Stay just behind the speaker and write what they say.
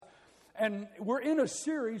And we're in a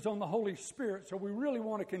series on the Holy Spirit, so we really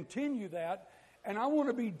want to continue that. And I want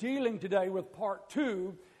to be dealing today with part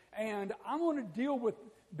 2, and I want to deal with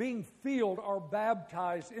being filled or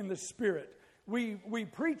baptized in the Spirit. We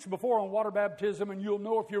preached before on water baptism, and you'll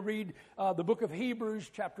know if you read the book of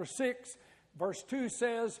Hebrews chapter 6, verse 2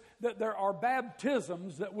 says that there are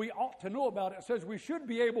baptisms that we ought to know about. It says we should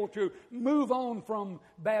be able to move on from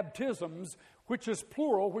baptisms, which is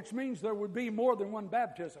plural, which means there would be more than one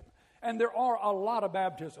baptism. And there are a lot of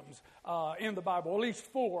baptisms in the Bible, at least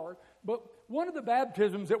 4. But one of the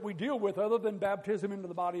baptisms that we deal with, other than baptism into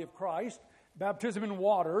the body of Christ, baptism in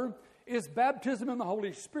water, is baptism in the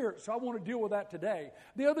Holy Spirit. So I want to deal with that today.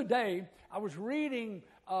 The other day, I was reading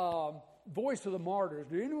Voice of the Martyrs.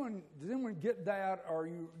 Does anyone get that, or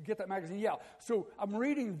you get that magazine? Yeah. So I'm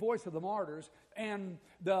reading Voice of the Martyrs, and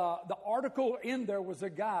the article in there was a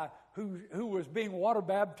guy who was being water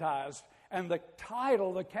baptized, and the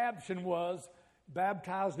title, the caption was,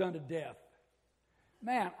 "Baptized unto Death."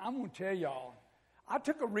 Man, I'm going to tell y'all, I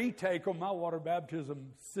took a retake on my water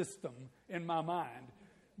baptism system in my mind,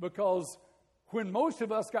 because when most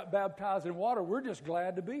of us got baptized in water, we're just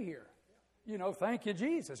glad to be here. You know, thank you,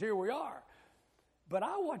 Jesus, here we are. But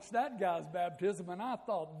I watched that guy's baptism, and I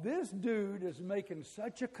thought, this dude is making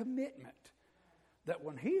such a commitment that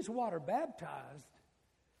when he's water baptized,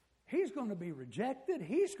 he's going to be rejected.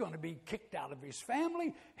 He's going to be kicked out of his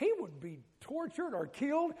family. He would be tortured or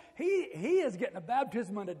killed. He is getting a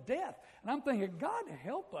baptism unto death. And I'm thinking, God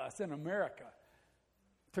help us in America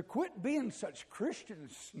to quit being such Christian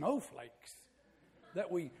snowflakes, that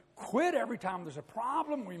we quit every time there's a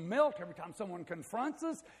problem. We melt every time someone confronts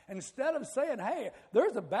us. Instead of saying, hey,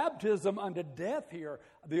 there's a baptism unto death here.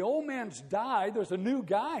 The old man's died. There's a new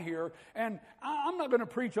guy here. And I'm not going to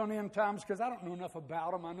preach on end times because I don't know enough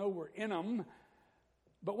about them. I know we're in them.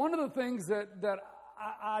 But one of the things that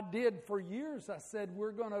I did for years, I said,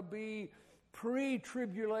 we're going to be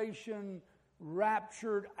pre-tribulation,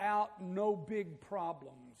 raptured out, no big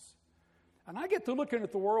problems. And I get to looking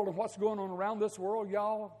at the world and what's going on around this world,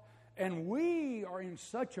 y'all, and we are in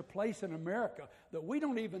such a place in America that we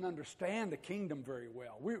don't even understand the kingdom very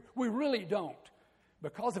well. We really don't.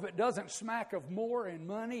 Because if it doesn't smack of more and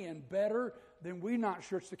money and better, then we're not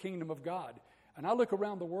sure it's the kingdom of God. And I look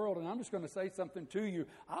around the world, and I'm just going to say something to you.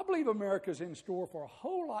 I believe America's in store for a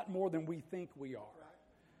whole lot more than we think we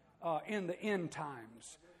are in the end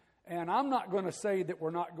times. And I'm not going to say that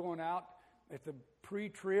we're not going out at the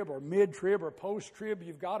pre-trib or mid-trib or post-trib.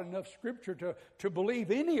 You've got enough scripture to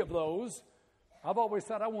believe any of those. I've always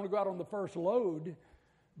said I want to go out on the first load.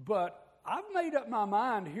 But I've made up my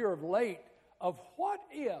mind here of late of what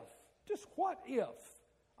if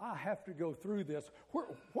I have to go through this?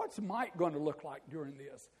 What's Mike going to look like during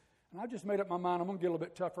this? And I just made up my mind I'm going to get a little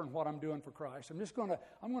bit tougher in what I'm doing for Christ. I'm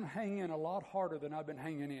going to hang in a lot harder than I've been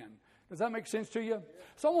hanging in. Does that make sense to you?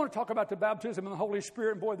 So I want to talk about the baptism in the Holy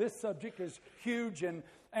Spirit. And boy, this subject is huge, and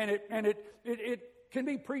it can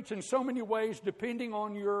be preached in so many ways depending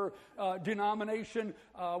on your denomination.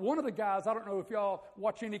 One of the guys, I don't know if y'all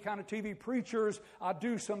watch any kind of TV preachers. I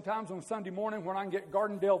do sometimes on Sunday morning when I can get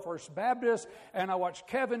Gardendale First Baptist, and I watch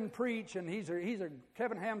Kevin preach, and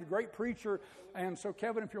Kevin Ham's a great preacher. And so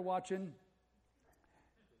Kevin, if you're watching,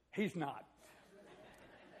 he's not.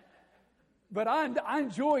 But I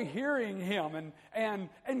enjoy hearing him and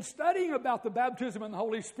studying about the baptism in the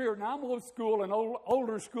Holy Spirit. Now, I'm old school and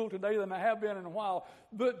older school today than I have been in a while.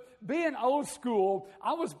 But being old school,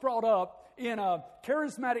 I was brought up in a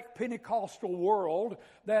charismatic Pentecostal world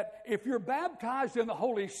that if you're baptized in the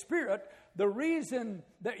Holy Spirit, the reason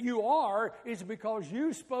that you are is because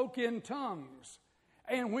you spoke in tongues.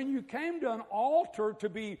 And when you came to an altar to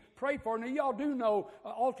be prayed for, now y'all do know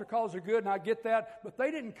altar calls are good, and I get that, but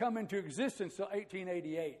they didn't come into existence until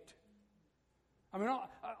 1888. I mean,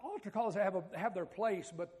 altar calls have their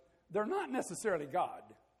place, but they're not necessarily God.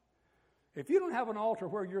 If you don't have an altar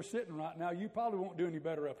where you're sitting right now, you probably won't do any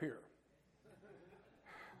better up here.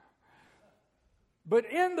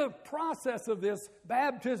 But in the process of this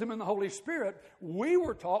baptism in the Holy Spirit, we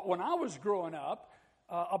were taught when I was growing up,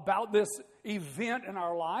 about this event in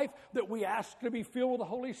our life that we asked to be filled with the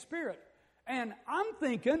Holy Spirit. And I'm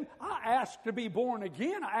thinking, I asked to be born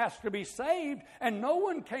again, I asked to be saved, and no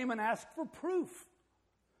one came and asked for proof.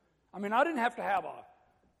 I mean, I didn't have to have a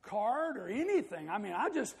card or anything. I mean, I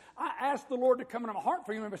asked the Lord to come into my heart,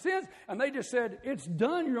 forgive me my sins, and they just said, it's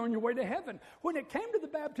done, you're on your way to heaven. When it came to the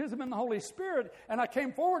baptism in the Holy Spirit, and I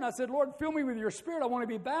came forward and I said, Lord, fill me with your Spirit, I want to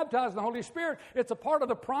be baptized in the Holy Spirit, it's a part of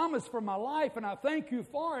the promise for my life, and I thank you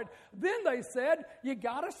for it. Then they said, you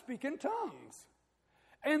got to speak in tongues.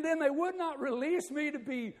 And then they would not release me to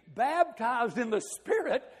be baptized in the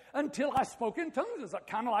Spirit until I spoke in tongues. It's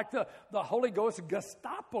kind of like the Holy Ghost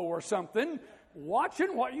Gestapo or something,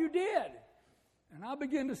 watching what you did. And I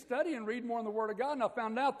began to study and read more in the Word of God, and I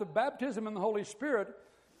found out the baptism in the Holy Spirit,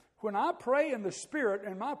 when I pray in the Spirit,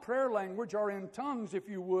 and my prayer language or in tongues, if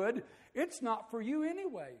you would, it's not for you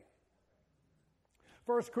anyway.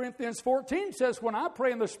 1 Corinthians 14 says, when I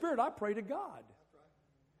pray in the Spirit, I pray to God.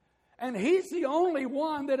 And He's the only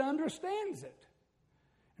one that understands it.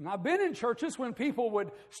 And I've been in churches when people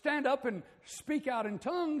would stand up and speak out in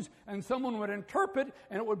tongues, and someone would interpret,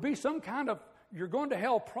 and it would be some kind of, you're going to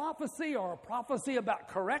hell prophecy, or a prophecy about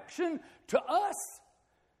correction to us.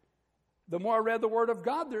 The more I read the Word of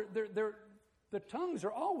God, the tongues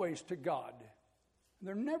are always to God.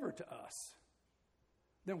 They're never to us.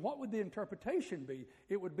 Then what would the interpretation be?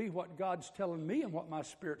 It would be what God's telling me and what my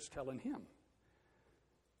Spirit's telling Him.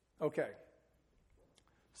 Okay.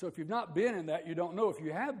 So if you've not been in that, you don't know. If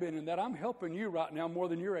you have been in that, I'm helping you right now more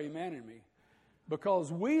than you're amening me.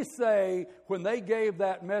 Because we say when they gave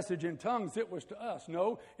that message in tongues, it was to us.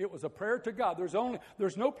 No, it was a prayer to God.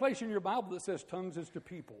 There's no place in your Bible that says tongues is to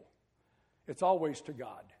people. It's always to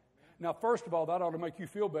God. Now, first of all, that ought to make you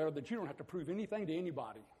feel better that you don't have to prove anything to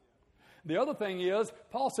anybody. The other thing is,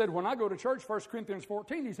 Paul said, when I go to church, 1 Corinthians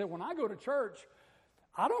 14, he said, when I go to church,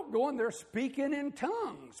 I don't go in there speaking in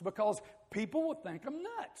tongues because people will think I'm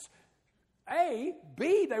nuts. A,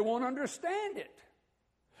 B, they won't understand it.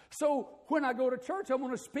 So when I go to church, I'm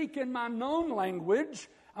going to speak in my known language.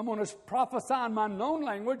 I'm going to prophesy in my known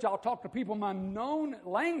language. I'll talk to people in my known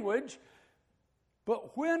language.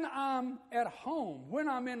 But when I'm at home, when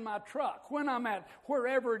I'm in my truck, when I'm at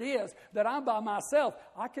wherever it is that I'm by myself,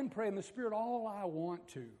 I can pray in the Spirit all I want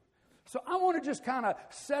to. So I want to just kind of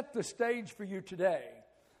set the stage for you today.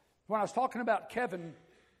 When I was talking about Kevin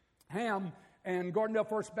Ham and Gardendale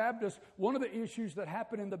First Baptist, one of the issues that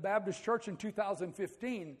happened in the Baptist church in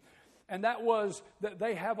 2015, and that was that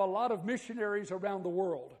they have a lot of missionaries around the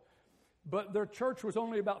world. But their church was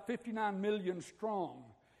only about 59 million strong.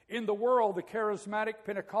 In the world, the charismatic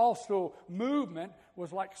Pentecostal movement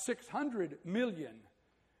was like 600 million.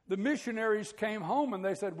 The missionaries came home and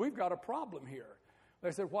they said, we've got a problem here.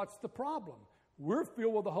 They said, what's the problem? We're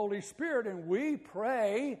filled with the Holy Spirit and we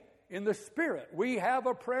pray in the Spirit. We have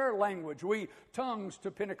a prayer language. We tongues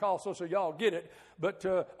to Pentecostals, so y'all get it. But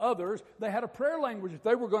to others, they had a prayer language.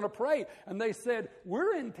 They were going to pray. And they said,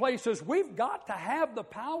 we're in places we've got to have the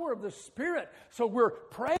power of the Spirit. So we're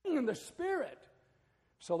praying in the Spirit.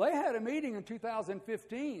 So they had a meeting in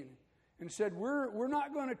 2015 and said, we're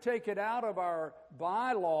not going to take it out of our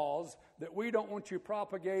bylaws that we don't want you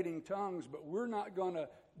propagating tongues, but we're not going to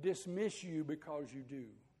dismiss you because you do.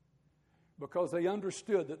 Because they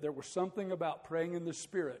understood that there was something about praying in the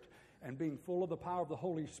Spirit and being full of the power of the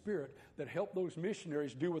Holy Spirit that helped those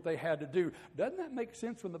missionaries do what they had to do. Doesn't that make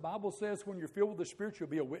sense when the Bible says when you're filled with the Spirit, you'll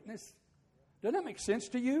be a witness? Doesn't that make sense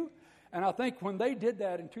to you? And I think when they did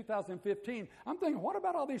that in 2015, I'm thinking, what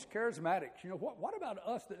about all these charismatics? You know, what about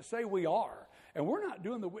us that say we are? And we're not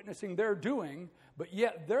doing the witnessing they're doing, but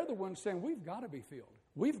yet they're the ones saying, we've got to be filled.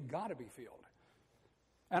 We've got to be filled.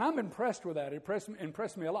 And I'm impressed with that. It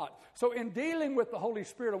impressed me a lot. So in dealing with the Holy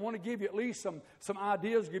Spirit, I want to give you at least some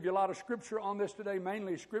ideas, give you a lot of scripture on this today,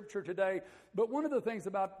 mainly scripture today. But one of the things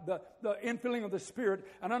about the infilling of the Spirit,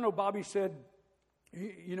 and I know Bobby said,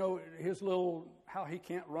 you know, his little, how he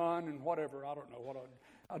can't run and whatever. I don't know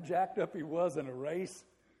how jacked up he was in a race.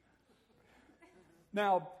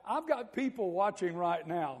 Now, I've got people watching right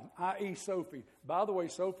now, i.e. Sophie. By the way,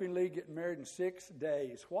 Sophie and Lee getting married in 6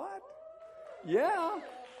 days. What? Yeah.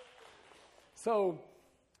 So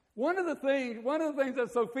one of the things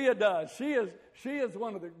that Sophia does, she is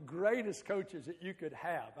one of the greatest coaches that you could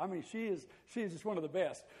have. I mean, she is just one of the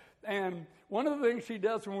best. And one of the things she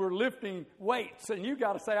does when we're lifting weights, and you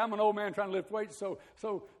got to say, I'm an old man trying to lift weights. So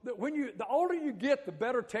the older you get, the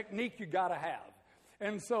better technique you got to have.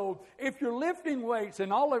 And so if you're lifting weights,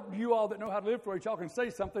 and all of you all that know how to lift weights, y'all can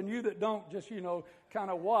say something. You that don't, just,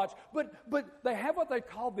 kind of watch. But they have what they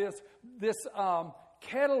call this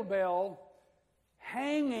kettlebell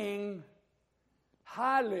hanging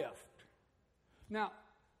high lift. Now,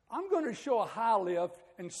 I'm going to show a high lift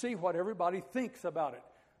and see what everybody thinks about it.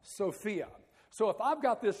 Sophia. So if I've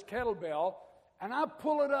got this kettlebell and I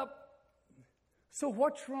pull it up, so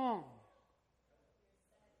what's wrong?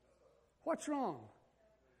 What's wrong?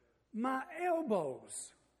 My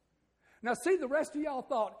elbows. Now see, the rest of y'all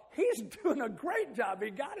thought, he's doing a great job. He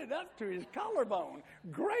got it up to his collarbone.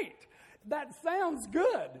 Great. That sounds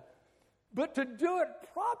good. But to do it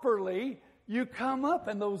properly, you come up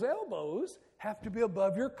and those elbows have to be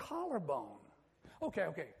above your collarbone.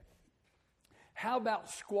 Okay. How about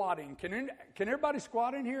squatting? Can everybody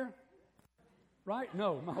squat in here? Right?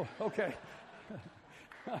 No. Okay.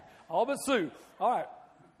 All but Sue. All right.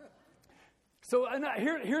 So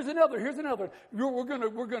here's another. We're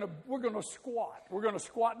gonna squat. We're gonna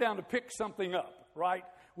squat down to pick something up. Right?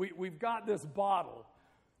 We've got this bottle.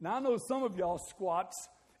 Now I know some of y'all squats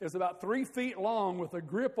is about 3 feet long with a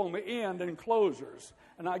grip on the end and closers,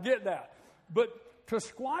 and I get that. But to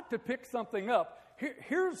squat to pick something up,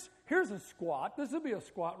 here's a squat. This would be a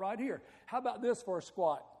squat right here. How about this for a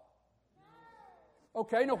squat?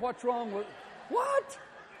 Okay, now what's wrong with what?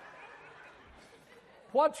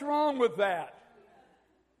 What's wrong with that?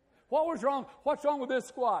 What was wrong? What's wrong with this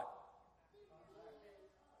squat?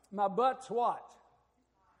 My butt's what?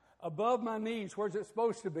 Above my knees. Where's it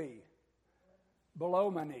supposed to be?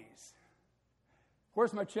 Below my knees.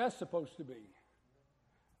 Where's my chest supposed to be?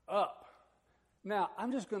 Up. Now,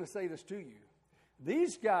 I'm just going to say this to you.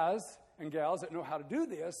 These guys and gals that know how to do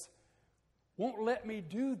this won't let me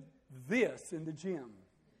do this in the gym.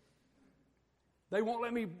 They won't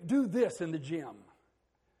let me do this in the gym.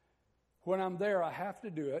 When I'm there, I have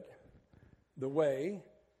to do it the way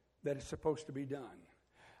that it's supposed to be done.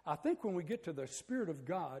 I think when we get to the Spirit of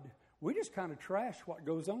God, we just kind of trash what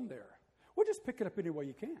goes on there. We'll just pick it up any way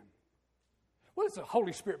you can. Well, it's a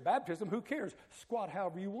Holy Spirit baptism. Who cares? Squat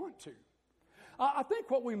however you want to. I think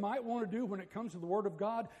what we might want to do when it comes to the Word of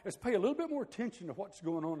God is pay a little bit more attention to what's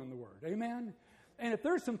going on in the Word. Amen? And if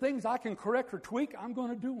there's some things I can correct or tweak, I'm going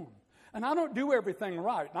to do them. And I don't do everything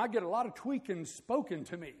right. And I get a lot of tweaking spoken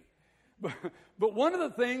to me. But one of the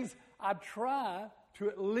things, I try to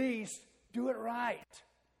at least do it right.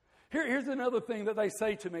 Here's another thing that they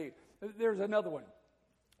say to me. There's another one.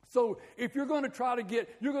 So if you're going to try to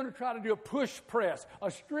do a push press,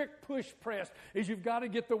 a strict push press, is you've got to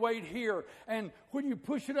get the weight here. And when you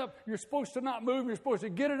push it up, you're supposed to not move. You're supposed to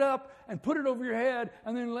get it up and put it over your head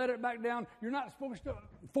and then let it back down. You're not supposed to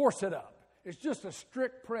force it up. It's just a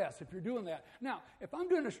strict press if you're doing that. Now, if I'm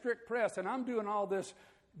doing a strict press and I'm doing all this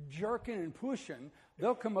jerking and pushing,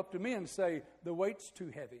 they'll come up to me and say, the weight's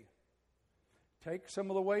too heavy. Take some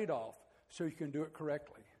of the weight off so you can do it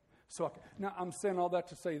correctly. Now, I'm saying all that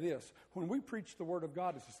to say this. When we preach the Word of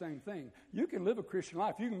God, it's the same thing. You can live a Christian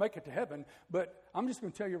life. You can make it to heaven. But I'm just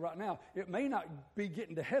going to tell you right now, it may not be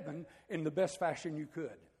getting to heaven in the best fashion you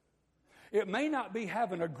could. It may not be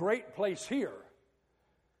having a great place here,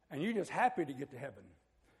 and you're just happy to get to heaven.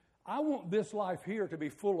 I want this life here to be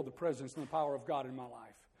full of the presence and the power of God in my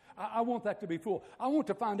life. I want that to be full. I want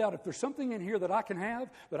to find out if there's something in here that I can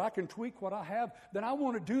have, that I can tweak what I have, then I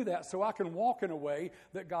want to do that so I can walk in a way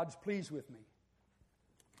that God's pleased with me.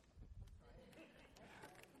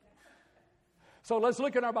 So let's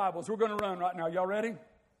look at our Bibles. We're going to run right now. Y'all ready?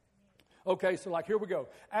 Okay, so here we go.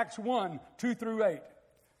 Acts 1, 2 through 8.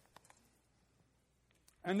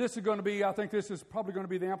 And this is going to be, I think this is probably going to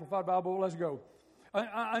be the Amplified Bible. Let's go.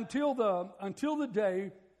 Until the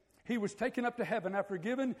day he was taken up to heaven after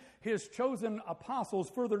giving his chosen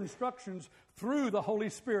apostles further instructions through the Holy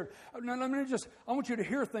Spirit. Now, I want you to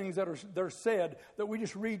hear things that are said that we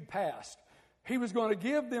just read past. He was going to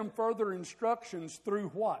give them further instructions through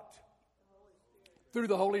what? Through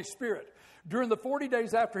the Holy Spirit. During the 40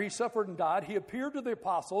 days after he suffered and died, he appeared to the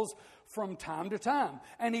apostles from time to time.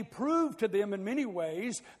 And he proved to them in many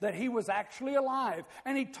ways that he was actually alive.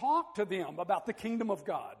 And he talked to them about the kingdom of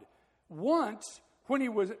God. Once, when he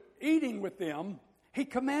was eating with them, he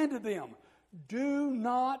commanded them, do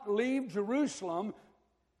not leave Jerusalem.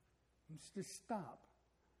 Just stop.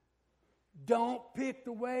 Don't pick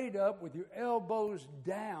the weight up with your elbows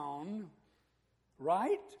down.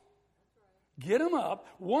 Right? Get them up.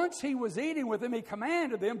 Once he was eating with them, he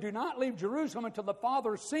commanded them, do not leave Jerusalem until the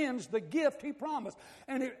Father sends the gift he promised.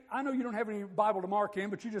 And I know you don't have any Bible to mark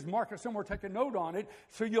in, but you just mark it somewhere, take a note on it,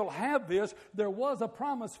 so you'll have this. There was a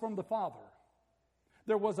promise from the Father.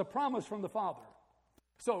 There was a promise from the Father.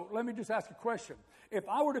 So let me just ask a question. If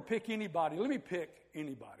I were to pick anybody, let me pick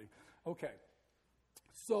anybody. Okay.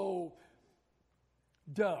 So,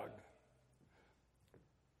 Doug.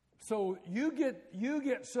 So you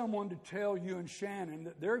get someone to tell you and Shannon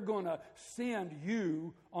that they're going to send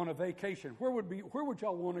you on a vacation. Where would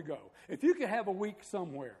y'all want to go? If you could have a week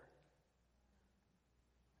somewhere.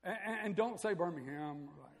 And don't say Birmingham,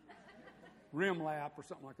 like Rimlap or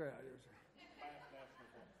something like that.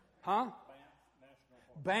 Huh?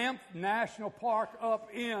 Banff National Park up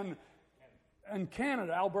in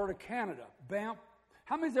Canada, Alberta, Canada. Banff.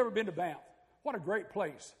 How many's ever been to Banff? What a great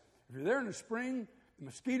place. If you're there in the spring, the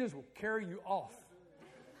mosquitoes will carry you off.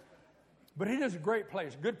 But it is a great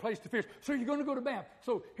place, good place to fish. So you're going to go to Banff.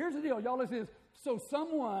 So here's the deal, y'all. So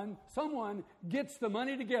someone gets the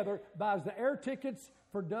money together, buys the air tickets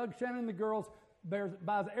for Doug, Shannon, and the girls,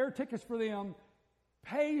 buys air tickets for them,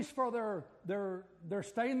 pays for their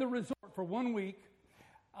stay in the resort for 1 week,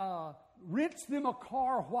 rents them a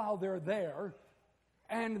car while they're there,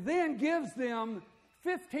 and then gives them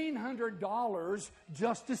 $1,500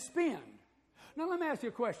 just to spend. Now let me ask you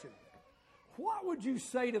a question. What would you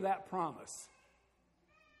say to that promise?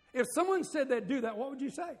 If someone said they'd do that, what would you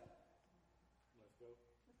say?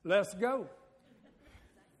 Let's go.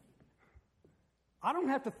 I don't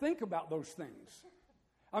have to think about those things.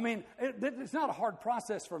 I mean, it's not a hard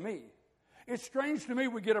process for me. It's strange to me,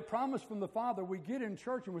 we get a promise from the Father, we get in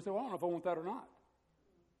church and we say, well, I don't know if I want that or not.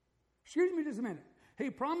 Excuse me just a minute. He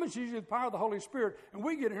promises you the power of the Holy Spirit, and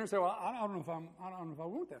we get in here and say, well, I don't know if I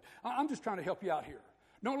want that. I'm just trying to help you out here.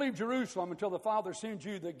 Don't leave Jerusalem until the Father sends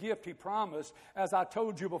you the gift He promised, as I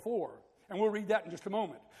told you before. And we'll read that in just a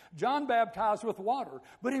moment. John baptized with water,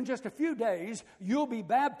 but in just a few days, you'll be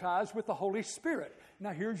baptized with the Holy Spirit.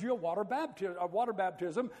 Now, here's your water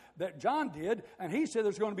baptism that John did, and he said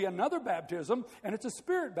there's going to be another baptism, and it's a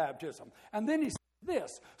Spirit baptism. And then he said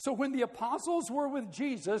this. So when the apostles were with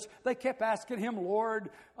Jesus, they kept asking him,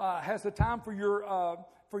 Lord, has the time for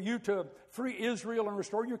you to free Israel and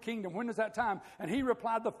restore your kingdom? When is that time? And he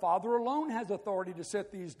replied, the Father alone has authority to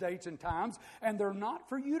set these dates and times, and they're not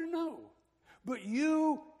for you to know. But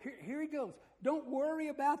you, here he goes, don't worry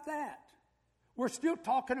about that. We're still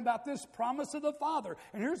talking about this promise of the Father.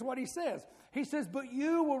 And here's what he says. He says, but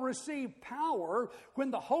you will receive power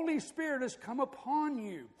when the Holy Spirit has come upon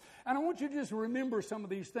you. And I want you to just remember some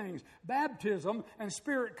of these things. Baptism and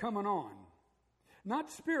Spirit coming on.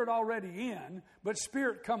 Not Spirit already in, but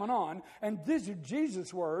Spirit coming on. And these are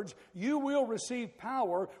Jesus' words. You will receive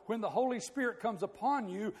power when the Holy Spirit comes upon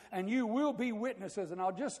you, and you will be witnesses. And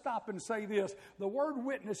I'll just stop and say this. The word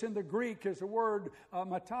witness in the Greek is the word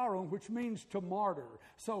martyron, which means to martyr.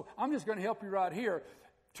 So I'm just going to help you right here.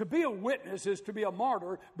 To be a witness is to be a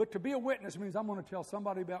martyr, but to be a witness means I'm going to tell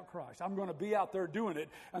somebody about Christ. I'm going to be out there doing it.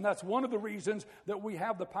 And that's one of the reasons that we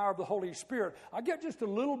have the power of the Holy Spirit. I just get a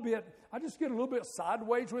little bit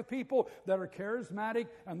sideways with people that are charismatic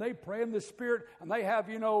and they pray in the Spirit and they have,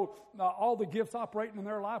 all the gifts operating in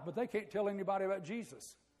their life, but they can't tell anybody about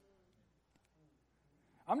Jesus.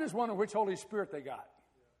 I'm just wondering which Holy Spirit they got.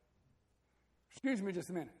 Excuse me just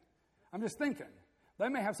a minute. I'm just thinking. They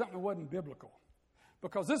may have something that wasn't biblical.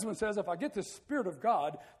 Because this one says, if I get the Spirit of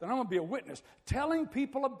God, then I'm going to be a witness, telling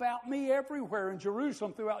people about me everywhere in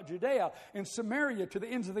Jerusalem, throughout Judea, in Samaria, to the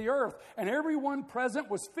ends of the earth. And everyone present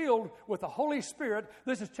was filled with the Holy Spirit.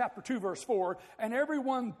 This is chapter 2, verse 4. And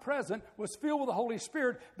everyone present was filled with the Holy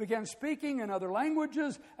Spirit, began speaking in other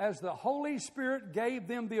languages as the Holy Spirit gave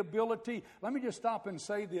them the ability. Let me just stop and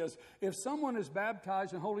say this. If someone is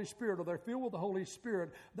baptized in the Holy Spirit or they're filled with the Holy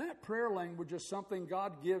Spirit, that prayer language is something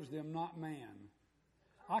God gives them, not man.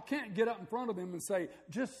 I can't get up in front of them and say,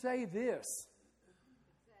 just say this.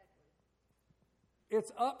 It's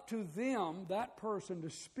up to them, that person, to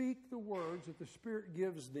speak the words that the Spirit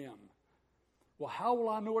gives them. Well, how will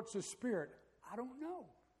I know it's the Spirit? I don't know.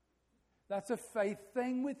 That's a faith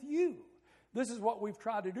thing with you. This is what we've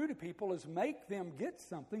tried to do to people, is make them get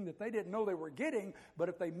something that they didn't know they were getting, but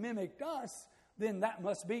if they mimicked us, then that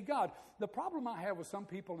must be God. The problem I have with some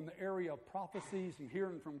people in the area of prophecies and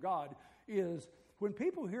hearing from God is when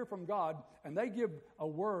people hear from God and they give a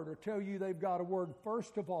word or tell you they've got a word,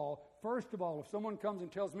 first of all, if someone comes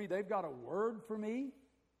and tells me they've got a word for me,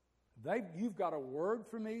 you've got a word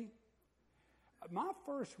for me, my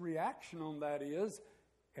first reaction on that is,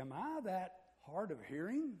 am I that hard of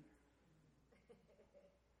hearing?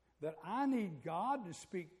 That I need God to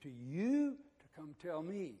speak to you to come tell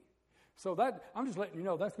me. So that, I'm just letting you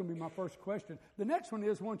know, that's going to be my first question. The next one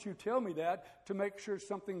is, once you tell me that, to make sure it's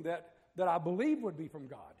something that I believe would be from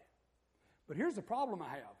God. But here's the problem I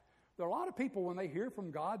have. There are a lot of people, when they hear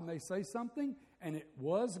from God and they say something and it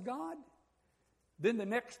was God, then the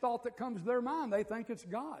next thought that comes to their mind, they think it's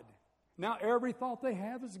God. Now every thought they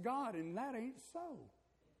have is God, and that ain't so.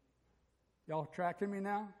 Y'all tracking me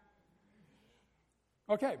now?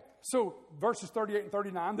 Okay, so verses 38 and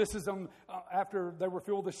 39, this is after they were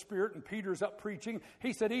filled with the Spirit and Peter's up preaching.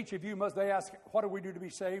 He said, they ask, what do we do to be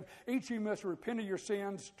saved? Each of you must repent of your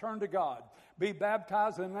sins, turn to God. Be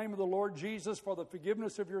baptized in the name of the Lord Jesus for the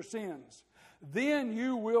forgiveness of your sins. Then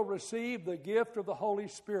you will receive the gift of the Holy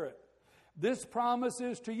Spirit. This promise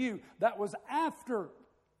is to you. That was after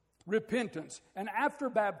repentance and after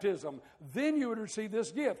baptism. Then you would receive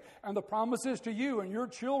this gift. And the promise is to you and your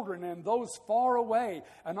children and those far away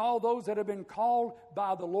and all those that have been called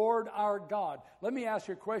by the Lord our God. Let me ask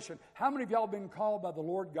you a question. How many of y'all have been called by the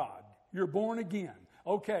Lord God? You're born again.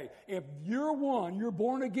 Okay, if you're one, you're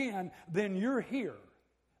born again, then you're here.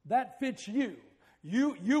 That fits you.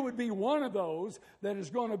 You would be one of those that is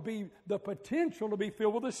going to be the potential to be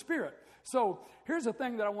filled with the Spirit. So here's the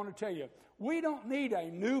thing that I want to tell you. We don't need a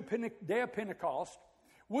new day of Pentecost.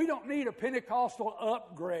 We don't need a Pentecostal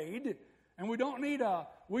upgrade. And we don't need a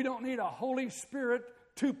Holy Spirit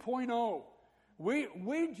 2.0.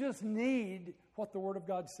 We just need what the Word of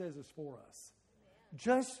God says is for us.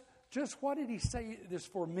 Just what did He say this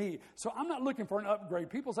for me? So I'm not looking for an upgrade.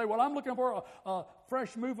 People say, well, I'm looking for a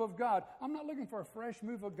fresh move of God. I'm not looking for a fresh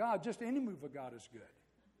move of God. Just any move of God is good.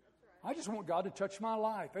 I just want God to touch my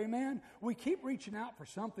life. Amen? We keep reaching out for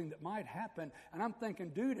something that might happen, and I'm thinking,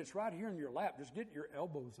 dude, it's right here in your lap. Just get your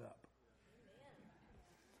elbows up.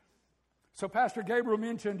 So Pastor Gabriel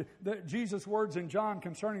mentioned Jesus' words in John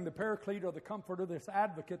concerning the Paraclete or the Comforter, this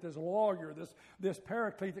advocate, this lawyer, this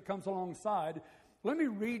Paraclete that comes alongside. Let me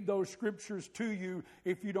read those scriptures to you,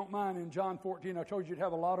 if you don't mind, in John 14. I told you you'd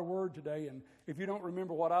have a lot of word today, and if you don't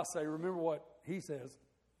remember what I say, remember what he says.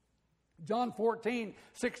 John 14,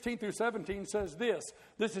 16 through 17 says this.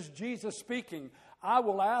 This is Jesus speaking. I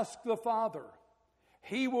will ask the Father.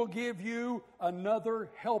 He will give you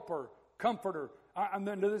another helper, comforter. And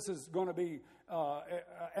then this is going to be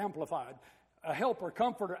amplified. A helper,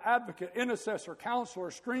 comforter, advocate, intercessor,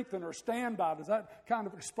 counselor, strengthener, standby. Does that kind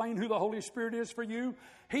of explain who the Holy Spirit is for you?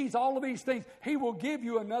 He's all of these things. He will give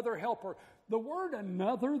you another helper. The word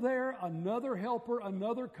another there, another helper,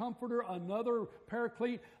 another comforter, another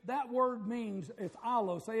paraclete, that word means, it's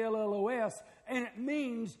allos, A-L-L-O-S, and it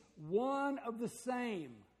means one of the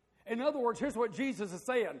same. In other words, here's what Jesus is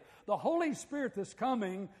saying. The Holy Spirit that's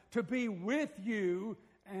coming to be with you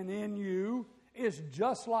and in you is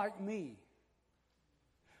just like me.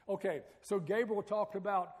 Okay, so Gabriel talked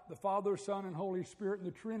about the Father, Son, and Holy Spirit in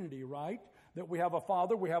the Trinity, right? That we have a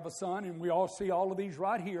Father, we have a Son, and we all see all of these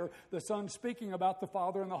right here. The Son speaking about the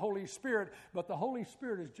Father and the Holy Spirit, but the Holy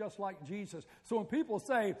Spirit is just like Jesus. So when people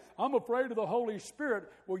say, I'm afraid of the Holy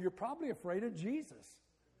Spirit, well, you're probably afraid of Jesus.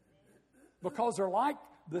 Because they're like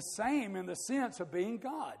the same in the sense of being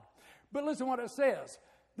God. But listen what it says.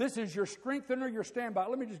 This is your strengthener, your standby.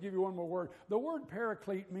 Let me just give you one more word. The word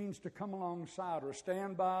paraclete means to come alongside or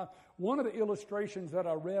stand by. One of the illustrations that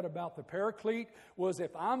I read about the paraclete was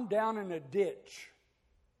if I'm down in a ditch,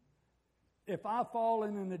 if I fall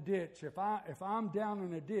in a ditch, if I'm down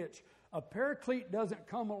in a ditch, a paraclete doesn't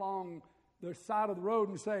come along the side of the road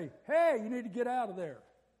and say, hey, you need to get out of there.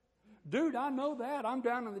 Dude, I know that. I'm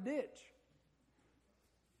down in the ditch.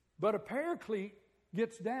 But a paraclete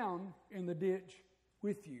gets down in the ditch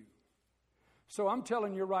with you. So I'm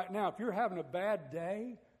telling you right now, if you're having a bad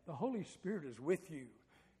day, the Holy Spirit is with you.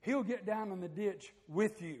 He'll get down in the ditch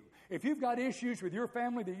with you. If you've got issues with your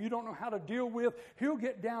family that you don't know how to deal with, He'll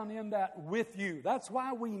get down in that with you. That's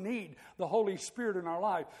why we need the Holy Spirit in our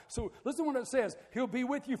life. So listen to what it says. He'll be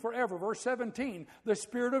with you forever. Verse 17, the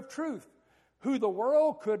Spirit of truth, who the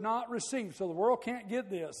world could not receive. So the world can't get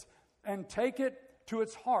this and take it to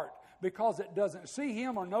its heart, because it doesn't see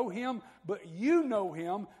Him or know Him, but you know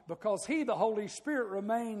Him, because He, the Holy Spirit,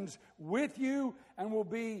 remains with you and will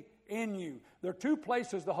be in you. There are two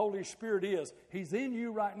places the Holy Spirit is. He's in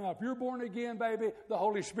you right now. If you're born again, baby, the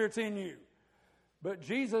Holy Spirit's in you. But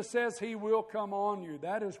Jesus says He will come on you.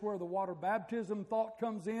 That is where the water baptism thought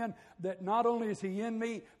comes in, that not only is He in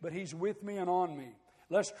me, but He's with me and on me.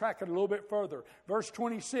 Let's track it a little bit further. Verse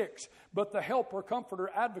 26, but the helper,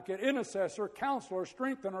 comforter, advocate, intercessor, counselor,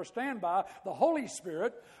 strengthener, standby, the Holy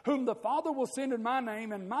Spirit, whom the Father will send in my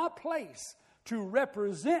name in my place to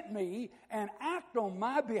represent me and act on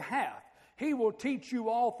my behalf. He will teach you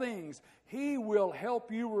all things. He will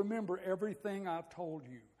help you remember everything I've told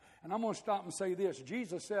you. And I'm going to stop and say this.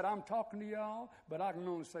 Jesus said, I'm talking to y'all, but I can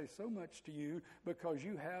only say so much to you because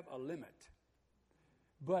you have a limit.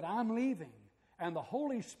 But I'm leaving. And the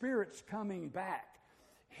Holy Spirit's coming back.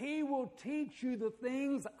 He will teach you the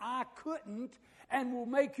things I couldn't and will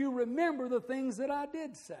make you remember the things that I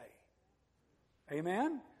did say.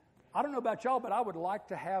 Amen? I don't know about y'all, but I would like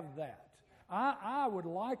to have that. I would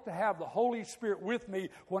like to have the Holy Spirit with me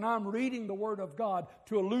when I'm reading the Word of God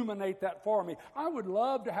to illuminate that for me. I would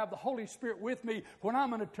love to have the Holy Spirit with me when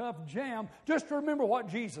I'm in a tough jam just to remember what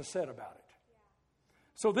Jesus said about it.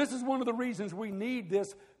 So this is one of the reasons we need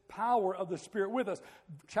this power of the Spirit with us.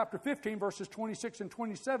 Chapter 15, verses 26 and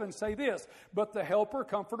 27 say this, but the helper,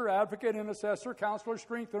 comforter, advocate, intercessor, counselor,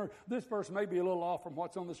 strengthener. This verse may be a little off from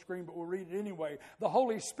what's on the screen, but we'll read it anyway. The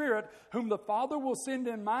Holy Spirit, whom the Father will send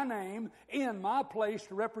in my name, in my place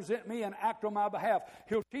to represent me and act on my behalf.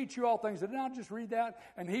 He'll teach you all things. Didn't I just read that?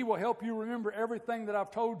 And He will help you remember everything that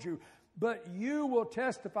I've told you. but you will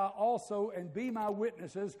testify also and be my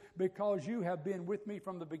witnesses because you have been with me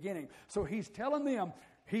from the beginning. So he's telling them,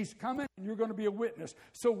 he's coming and you're going to be a witness.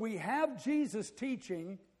 So we have Jesus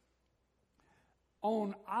teaching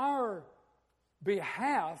on our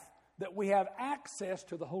behalf that we have access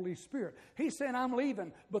to the Holy Spirit. He's saying, I'm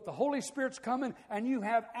leaving, but the Holy Spirit's coming and you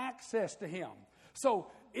have access to Him. So,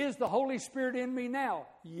 is the Holy Spirit in me now?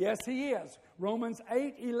 Yes, He is. Romans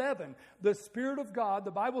 8:11. The Spirit of God,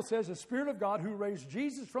 the Bible says, the Spirit of God who raised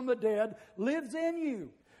Jesus from the dead lives in you.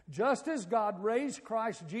 Just as God raised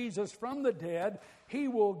Christ Jesus from the dead, He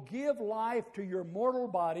will give life to your mortal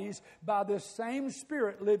bodies by this same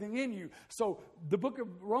Spirit living in you. So the book of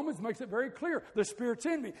Romans makes it very clear. The Spirit's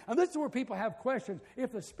in me. And this is where people have questions.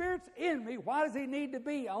 If the Spirit's in me, why does He need to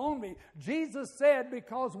be on me? Jesus said,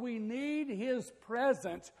 because we need His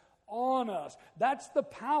presence on us. That's the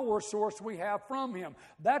power source we have from Him.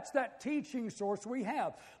 That's that teaching source we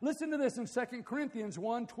have. Listen to this in 2 Corinthians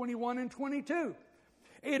 1:21 and 22.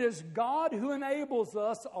 It is God who enables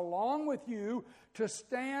us, along with you, to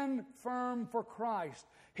stand firm for Christ.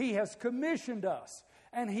 He has commissioned us,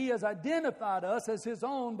 and He has identified us as His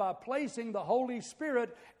own by placing the Holy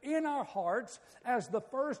Spirit in our hearts as the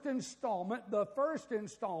first installment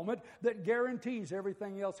that guarantees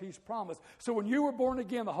everything else He's promised. So when you were born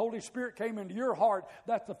again, the Holy Spirit came into your heart.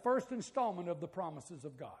 That's the first installment of the promises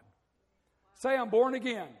of God. Say, I'm born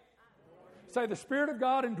again. Say, the Spirit of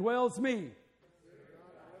God indwells me.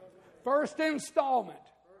 First installment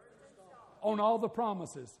on all the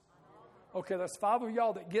promises. Okay, that's 5 of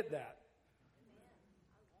y'all that get that.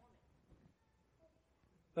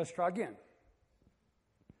 Let's try again.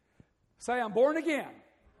 Say, I'm born again.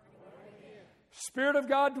 Spirit of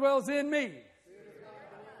God dwells in me.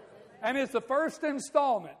 And it's the first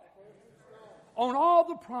installment on all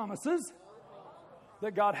the promises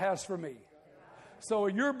that God has for me. So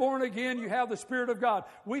you're born again, you have the Spirit of God.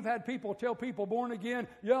 We've had people tell people born again,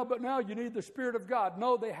 yeah, but now you need the Spirit of God.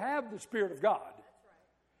 No, they have the Spirit of God.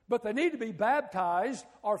 But they need to be baptized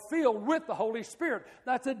or filled with the Holy Spirit.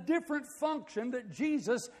 That's a different function that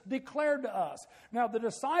Jesus declared to us. Now, the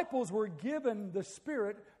disciples were given the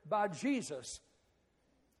Spirit by Jesus.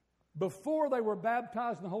 Before they were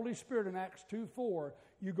baptized in the Holy Spirit in Acts 2:4,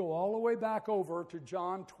 you go all the way back over to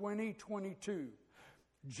John 20:22.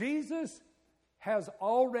 Jesus has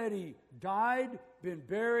already died, been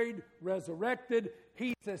buried, resurrected.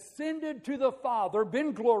 He's ascended to the Father,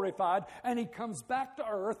 been glorified, and He comes back to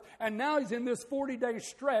earth. And now He's in this 40-day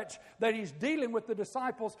stretch that He's dealing with the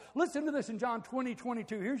disciples. Listen to this in John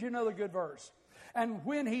 20:22. Here's another good verse. And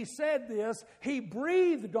when He said this, He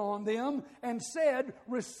breathed on them and said,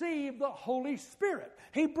 receive the Holy Spirit.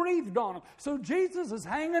 He breathed on them. So Jesus is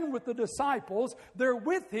hanging with the disciples. They're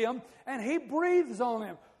with Him, and He breathes on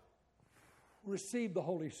them. Receive the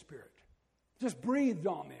Holy Spirit. Just breathed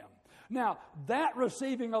on them. Now, that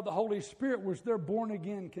receiving of the Holy Spirit was their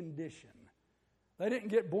born-again condition. They didn't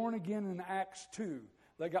get born again in Acts 2.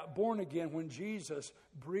 They got born again when Jesus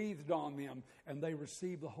breathed on them and they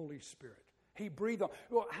received the Holy Spirit. He breathed on.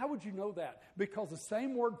 Well, how would you know that? Because the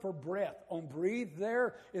same word for breath on breathe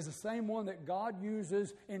there is the same one that God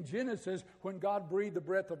uses in Genesis when God breathed the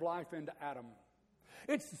breath of life into Adam.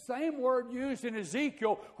 It's the same word used in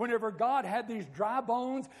Ezekiel whenever God had these dry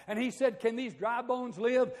bones and He said, can these dry bones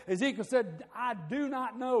live? Ezekiel said, I do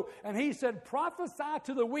not know. And He said, prophesy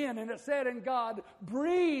to the wind. And it said, and God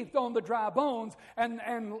breathed on the dry bones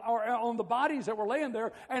or on the bodies that were laying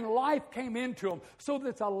there, and life came into them. So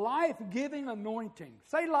that's a life-giving anointing.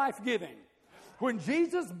 Say life-giving. When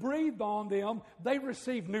Jesus breathed on them, they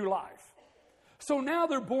received new life. So now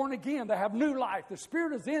they're born again. They have new life. The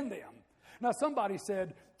Spirit is in them. Now, somebody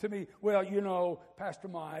said to me, well, you know, Pastor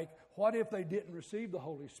Mike, what if they didn't receive the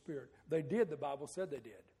Holy Spirit? They did. The Bible said they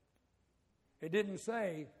did. It didn't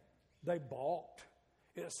say they balked.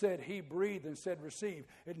 It said He breathed and said receive.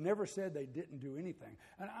 It never said they didn't do anything.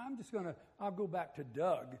 And I'll go back to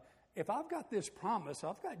Doug. If I've got this promise,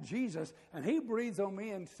 I've got Jesus, and He breathes on me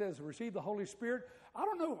and says receive the Holy Spirit, I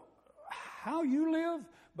don't know how you live,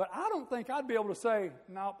 but I don't think I'd be able to say,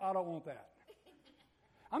 no, I don't want that.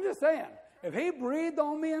 I'm just saying. If He breathed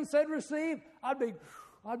on me and said receive, I'd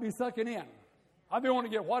be sucking in. I'd be wanting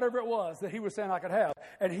to get whatever it was that He was saying I could have.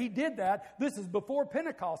 And He did that. This is before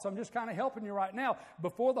Pentecost. I'm just kind of helping you right now.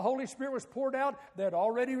 Before the Holy Spirit was poured out, they had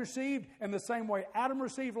already received in the same way Adam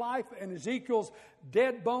received life and Ezekiel's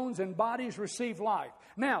dead bones and bodies received life.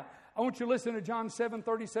 Now, I want you to listen to John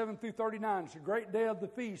 7:37 through 39. It's a great day of the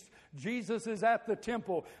feast. Jesus is at the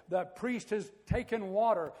temple. The priest has taken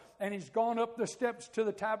water and he's gone up the steps to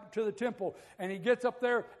the temple. And he gets up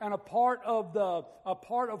there, and a part of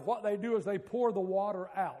what they do is they pour the water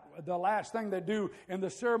out. the last thing they do in the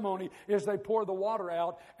ceremony is they pour the water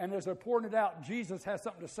out. And as they're pouring it out, Jesus has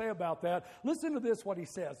something to say about that. Listen to this, what he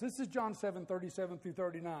says. This is John 7:37 through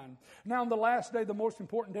 39. Now on the last day, the most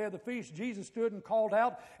important day of the feast, Jesus stood and called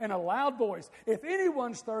out in a loud voice, "If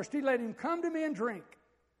anyone's thirsty, let him come to me and drink.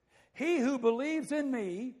 He who believes in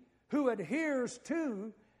me, who adheres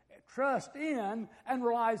to, trust in, and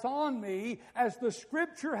relies on me, as the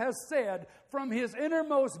Scripture has said, from his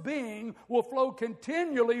innermost being will flow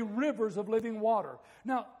continually rivers of living water."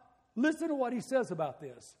 Now, listen to what he says about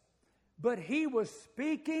this. But he was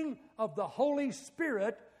speaking of the Holy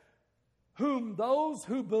Spirit, whom those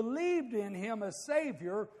who believed in him as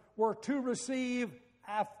Savior were to receive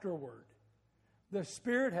afterward. The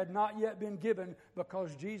Spirit had not yet been given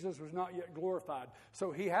because Jesus was not yet glorified.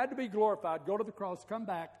 So he had to be glorified, go to the cross, come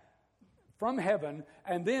back from heaven,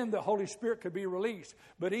 and then the Holy Spirit could be released.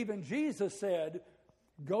 But even Jesus said,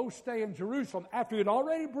 go stay in Jerusalem. After he had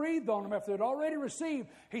already breathed on them, after they had already received,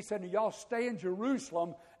 he said, y'all stay in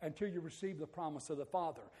Jerusalem until you receive the promise of the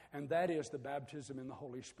Father. And that is the baptism in the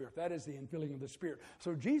Holy Spirit. That is the infilling of the Spirit.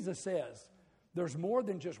 So Jesus says, there's more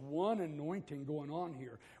than just one anointing going on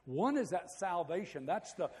here. One is that salvation.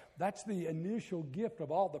 That's the initial gift of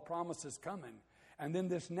all the promises coming. And then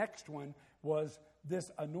this next one was this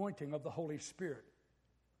anointing of the Holy Spirit.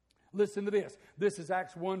 Listen to this. This is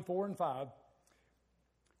Acts 1, 4, and 5.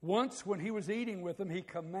 Once when he was eating with them, he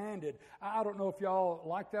commanded. I don't know if y'all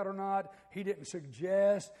like that or not. He didn't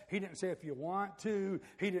suggest. He didn't say if you want to.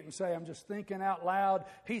 He didn't say I'm just thinking out loud.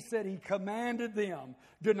 He said he commanded them,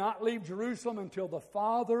 do not leave Jerusalem until the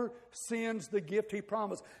Father sends the gift he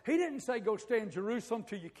promised. He didn't say go stay in Jerusalem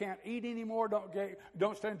till you can't eat anymore.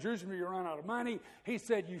 Don't stay in Jerusalem till you run out of money. He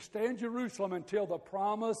said you stay in Jerusalem until the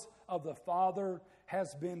promise of the Father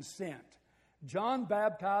has been sent. John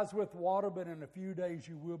baptized with water, but in a few days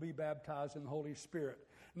you will be baptized in the Holy Spirit.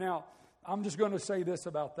 Now, I'm just going to say this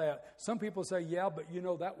about that. Some people say, yeah, but you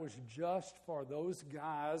know, that was just for those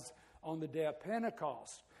guys on the day of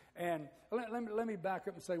Pentecost. And let me back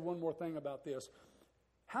up and say one more thing about this.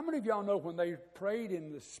 How many of y'all know when they prayed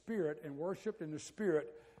in the Spirit and worshiped in the Spirit,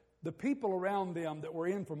 the people around them that were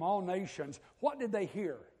in from all nations, what did they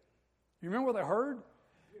hear? You remember what they heard?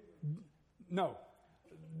 No.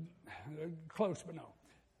 Close, but no.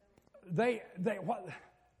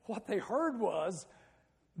 What they heard was,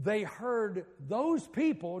 they heard those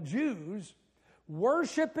people, Jews,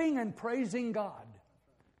 worshiping and praising God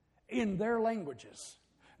in their languages.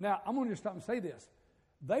 Now, I'm going to stop and say this.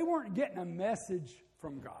 They weren't getting a message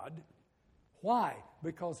from God. Why?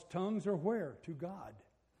 Because tongues are where? To God.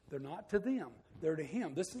 They're not to them. They're to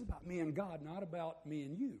Him. This is about me and God, not about me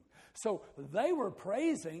and you. So they were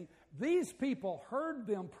praising. These people heard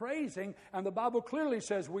them praising, and the Bible clearly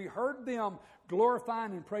says we heard them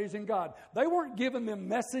glorifying and praising God. They weren't giving them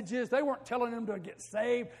messages. They weren't telling them to get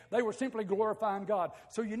saved. They were simply glorifying God.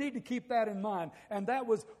 So you need to keep that in mind. And that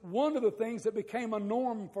was one of the things that became a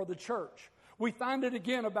norm for the church. We find it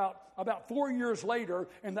again about 4 years later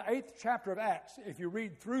in the 8th chapter of Acts. If you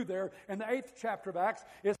read through there, in the 8th chapter of Acts,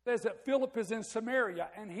 it says that Philip is in Samaria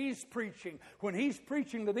and he's preaching. When he's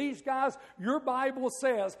preaching to these guys, your Bible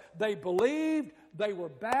says they believed, they were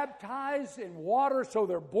baptized in water, so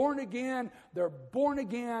they're born again,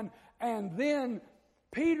 and then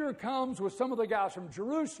Peter comes with some of the guys from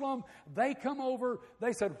Jerusalem. They come over,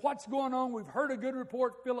 they said, what's going on? We've heard a good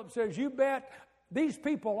report. Philip says, you bet. These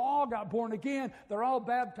people all got born again. They're all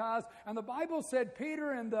baptized. And the Bible said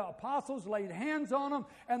Peter and the apostles laid hands on them,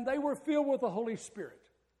 and they were filled with the Holy Spirit.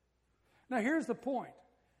 Now, here's the point.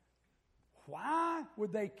 Why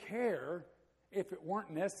would they care if it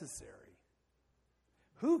weren't necessary?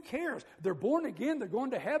 Who cares? They're born again. They're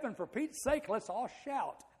going to heaven. For Pete's sake, let's all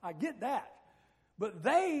shout. I get that. But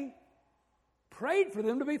they prayed for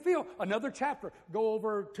them to be filled. Another chapter. Go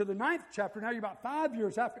over to the 9th chapter. Now you're about 5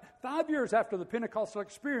 years after the Pentecostal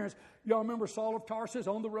experience. Y'all remember Saul of Tarsus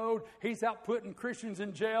on the road? He's out putting Christians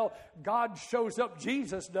in jail. God shows up,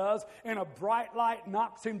 Jesus does, and a bright light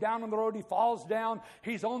knocks him down on the road. He falls down.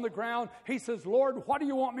 He's on the ground. He says, Lord, what do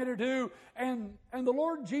you want me to do? And the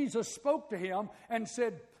Lord Jesus spoke to him and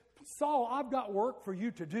said, Saul, I've got work for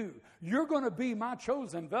you to do. You're going to be my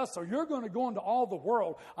chosen vessel. You're going to go into all the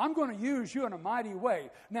world. I'm going to use you in a mighty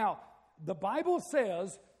way. Now, the Bible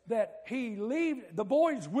says that the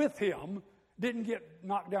boys with him didn't get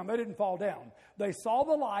knocked down. They didn't fall down. They saw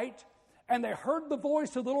the light and they heard the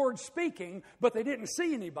voice of the Lord speaking, but they didn't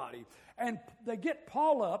see anybody. And they get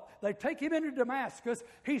Paul up. They take him into Damascus.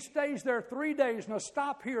 He stays there 3 days. Now,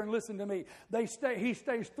 stop here and listen to me. He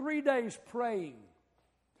stays 3 days praying.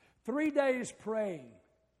 3 days praying.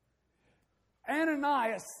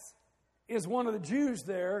 Ananias is one of the Jews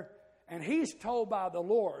there, and he's told by the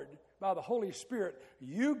Lord, by the Holy Spirit,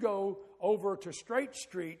 you go over to Straight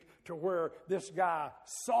Street to where this guy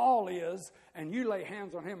Saul is, and you lay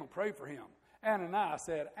hands on him and pray for him. Ananias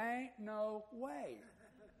said, ain't no way.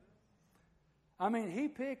 I mean, he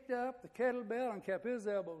picked up the kettlebell and kept his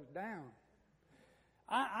elbows down.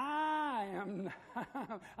 I'm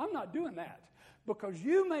not doing that, because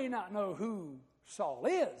you may not know who Saul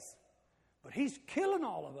is, but he's killing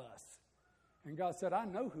all of us. And God said, I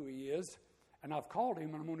know who he is, and I've called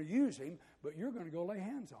him, and I'm going to use him, but you're going to go lay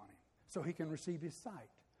hands on him so he can receive his sight.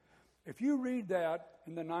 If you read that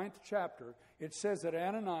in the 9th chapter, it says that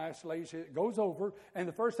Ananias goes over, and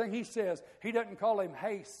the first thing he says, he doesn't call him,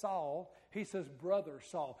 hey, Saul. He says, brother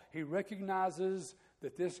Saul. He recognizes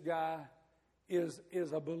that this guy is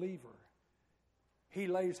a believer. He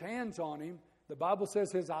lays hands on him. The Bible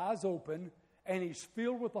says his eyes open, and he's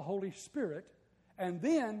filled with the Holy Spirit, and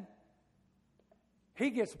then he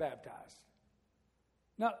gets baptized.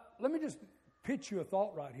 Now, let me just pitch you a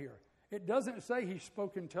thought right here. It doesn't say he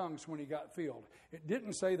spoke in tongues when he got filled. It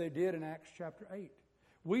didn't say they did in Acts chapter 8.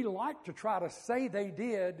 We like to try to say they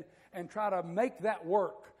did and try to make that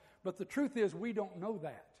work. But the truth is we don't know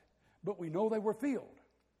that. But we know they were filled.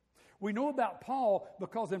 We know about Paul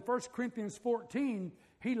because in 1 Corinthians 14,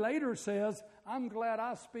 he later says, I'm glad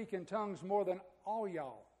I speak in tongues more than all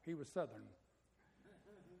y'all. He was Southern.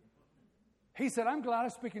 He said, I'm glad I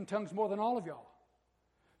speak in tongues more than all of y'all.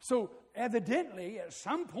 So evidently, at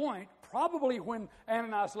some point, probably when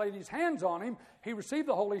Ananias laid his hands on him, he received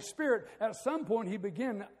the Holy Spirit. At some point, he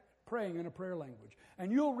began praying in a prayer language.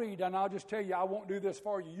 And you'll read, and I'll just tell you, I won't do this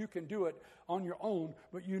for you. You can do it on your own.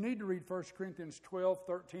 But you need to read 1 Corinthians 12,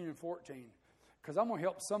 13, and 14. Because I'm going to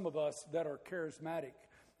help some of us that are charismatic.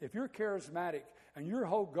 If you're charismatic and your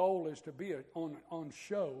whole goal is to be on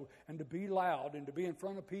show and to be loud and to be in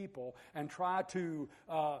front of people and try to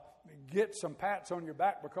get some pats on your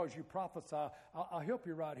back because you prophesy, I'll help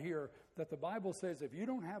you right here that the Bible says if you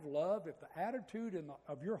don't have love, if the attitude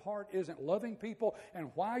of your heart isn't loving people and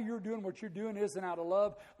why you're doing what you're doing isn't out of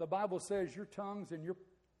love, the Bible says your tongues and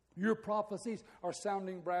your prophecies are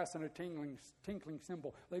sounding brass and a tinkling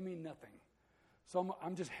cymbal. They mean nothing. So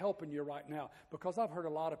I'm just helping you right now because I've heard a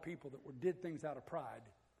lot of people that did things out of pride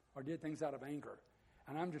or did things out of anger.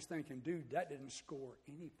 And I'm just thinking, dude, that didn't score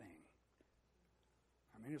anything.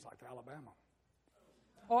 I mean, it's like Alabama.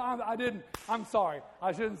 Oh, I didn't. I'm sorry.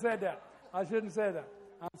 I shouldn't have said that.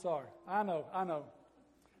 I'm sorry. I know.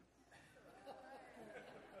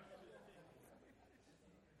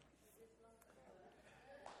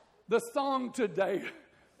 The song today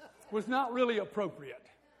was not really appropriate.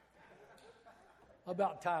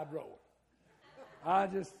 About Tide Roll.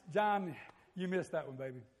 John, you missed that one,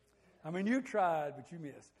 baby. I mean, you tried, but you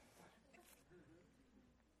missed.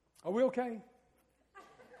 Are we okay?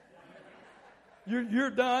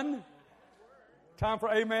 You're done? Time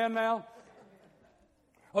for amen now?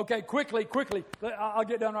 Okay, quickly. I'll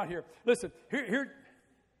get done right here. Listen, here.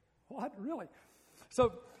 What? Really?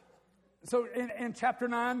 So in chapter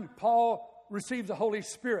 9, Paul receives the Holy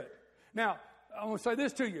Spirit. Now, I want to say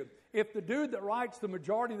this to you. If the dude that writes the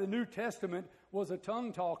majority of the New Testament was a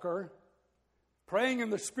tongue talker, praying in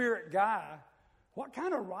the Spirit guy, what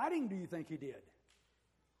kind of writing do you think he did?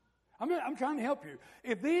 I'm trying to help you.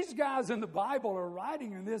 If these guys in the Bible are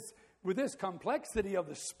writing with this complexity of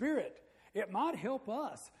the Spirit, it might help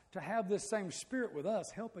us to have this same Spirit with us,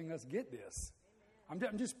 helping us get this. I'm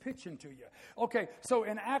just pitching to you. Okay, so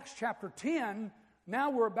in Acts chapter 10,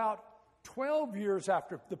 now we're about 12 years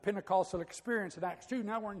after the Pentecostal experience in Acts 2.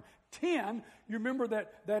 Now we're in 10. You remember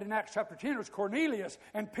that in Acts chapter 10 it was Cornelius,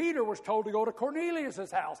 and Peter was told to go to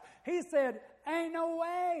Cornelius' house. He said, ain't no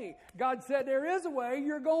way. God said, there is a way,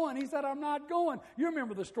 you're going. He said, I'm not going. You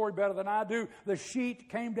remember the story better than I do. The sheet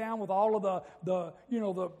came down with all of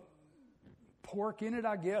the pork in it,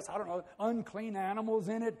 I guess. I don't know, unclean animals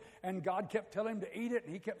in it. And God kept telling him to eat it.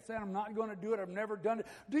 And he kept saying, I'm not going to do it. I've never done it.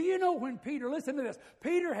 Do you know when Peter, listen to this.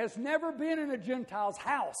 Peter has never been in a Gentile's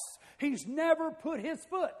house. He's never put his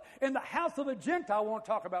foot in the house of a Gentile. I won't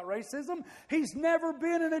talk about racism. He's never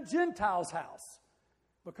been in a Gentile's house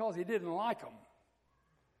because he didn't like them.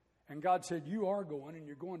 And God said, you are going, and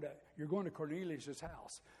you're going to Cornelius'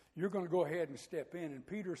 house. You're going to go ahead and step in. And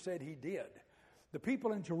Peter said he did. The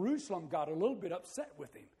people in Jerusalem got a little bit upset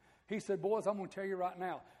with him. He said, boys, I'm going to tell you right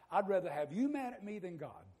now, I'd rather have you mad at me than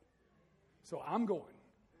God. So I'm going.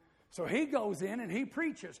 So he goes in and he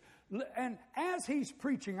preaches. And as he's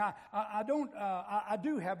preaching, I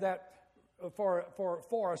do have that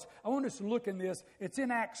for us. I want us to look in this. It's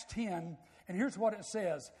in Acts 10, and here's what it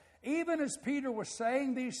says. Even as Peter was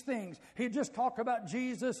saying these things, he just talked about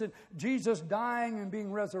Jesus and Jesus dying and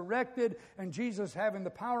being resurrected and Jesus having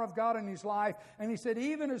the power of God in his life. And he said,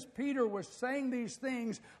 even as Peter was saying these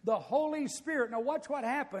things, the Holy Spirit, now watch what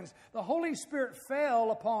happens. The Holy Spirit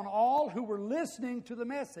fell upon all who were listening to the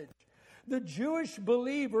message. The Jewish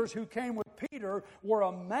believers who came with Peter were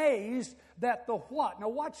amazed that the what? Now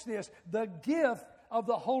watch this. The gift of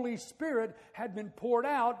the Holy Spirit had been poured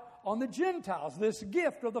out on the Gentiles. This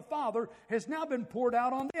gift of the Father has now been poured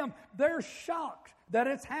out on them. They're shocked that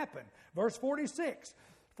it's happened. Verse 46,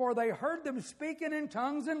 for they heard them speaking in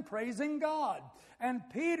tongues and praising God. And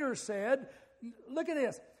Peter said, look at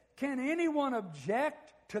this, can anyone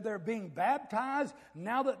object to their being baptized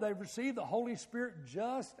now that they've received the Holy Spirit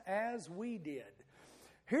just as we did?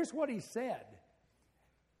 Here's what he said.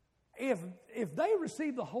 If they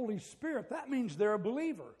receive the Holy Spirit, that means they're a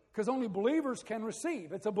believer. Because only believers can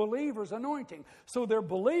receive. It's a believer's anointing. So they're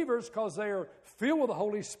believers because they're filled with the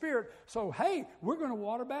Holy Spirit. So, hey, we're going to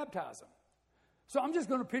water baptize them. So I'm just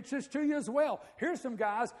going to pitch this to you as well. Here's some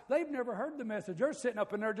guys, they've never heard the message. They're sitting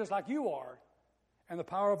up in there just like you are. And the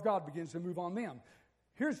power of God begins to move on them.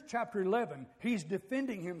 Here's chapter 11. He's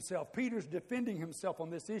defending himself. Peter's defending himself on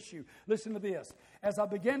this issue. Listen to this. As I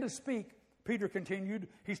began to speak, Peter continued,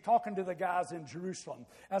 he's talking to the guys in Jerusalem.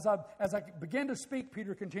 As I began to speak,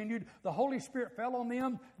 Peter continued, the Holy Spirit fell on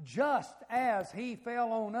them just as he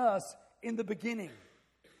fell on us in the beginning.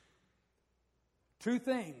 Two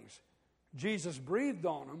things. Jesus breathed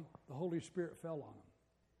on them, the Holy Spirit fell on them.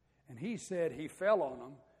 And he said he fell on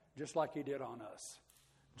them just like he did on us.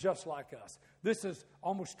 Just like us. This is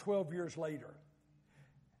almost 12 years later.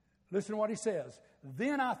 Listen to what he says.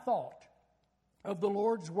 Then I thought of the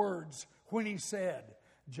Lord's words when he said,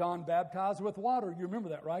 John baptized with water. You remember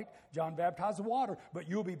that, right? John baptized with water, but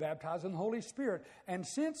you'll be baptized in the Holy Spirit. And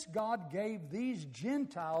since God gave these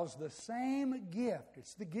Gentiles the same gift,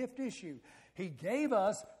 it's the gift issue, he gave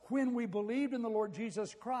us when we believed in the Lord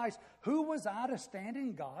Jesus Christ, who was I to stand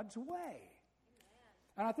in God's way?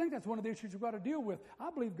 And I think that's one of the issues we've got to deal with. I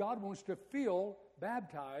believe God wants to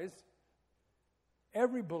baptize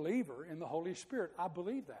every believer in the Holy Spirit. I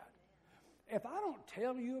believe that. If I don't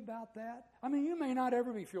tell you about that, I mean, you may not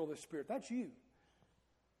ever be filled with the Spirit. That's you.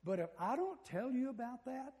 But if I don't tell you about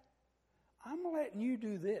that, I'm letting you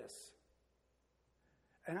do this.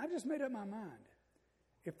 And I just made up my mind.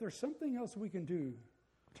 If there's something else we can do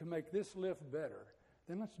to make this lift better,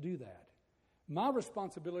 then let's do that. My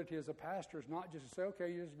responsibility as a pastor is not just to say,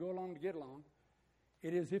 okay, you just go along to get along.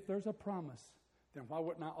 It is if there's a promise, then why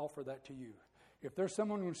wouldn't I offer that to you? If there's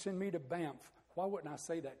someone who would send me to Banff, why wouldn't I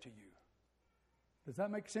say that to you? Does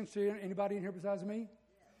that make sense to anybody in here besides me?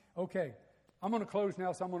 Okay, I'm going to close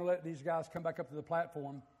now, so I'm going to let these guys come back up to the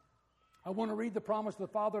platform. I want to read the promise of the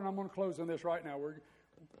Father, and I'm going to close on this right now.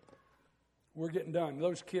 We're getting done.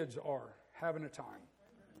 Those kids are having a time.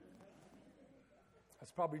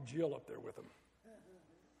 That's probably Jill up there with them.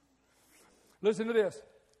 Listen to this.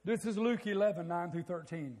 This is Luke 11, 9 through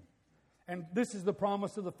 13. And this is the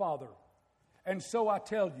promise of the Father. And so I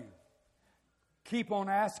tell you, keep on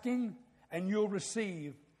asking, and you'll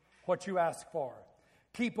receive what you ask for.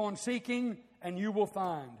 Keep on seeking, and you will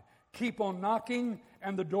find. Keep on knocking,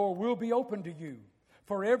 and the door will be open to you.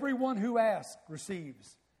 For everyone who asks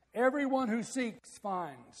receives. Everyone who seeks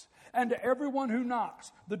finds. And to everyone who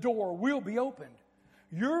knocks, the door will be opened.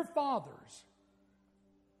 You fathers,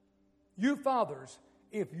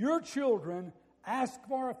 if your children ask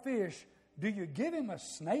for a fish, do you give him a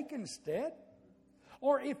snake instead?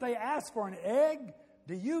 Or if they ask for an egg,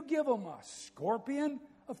 do you give them a scorpion?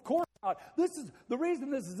 Of course not. This is the reason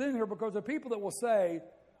this is in here, because the people that will say,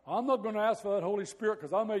 I'm not going to ask for that Holy Spirit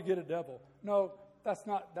because I may get a devil. No, that's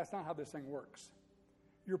not how this thing works.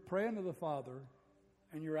 You're praying to the Father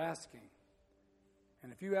and you're asking.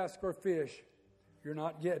 And if you ask for a fish, you're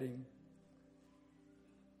not getting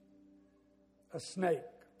a snake.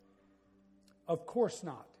 Of course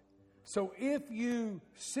not. So if you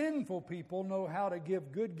sinful people know how to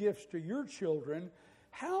give good gifts to your children,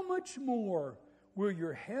 how much more will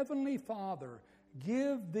your heavenly Father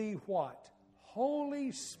give the what?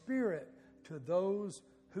 Holy Spirit to those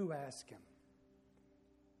who ask Him.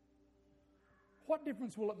 What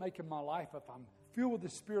difference will it make in my life if I'm filled with the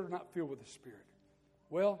Spirit or not filled with the Spirit?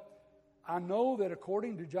 Well, I know that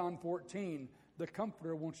according to John 14, the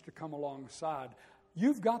Comforter wants to come alongside.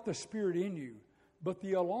 You've got the Spirit in you, But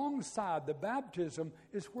the alongside, the baptism,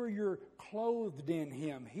 is where you're clothed in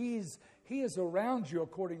Him. He is around you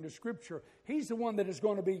according to Scripture. He's the one that is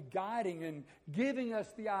going to be guiding and giving us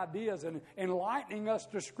the ideas and enlightening us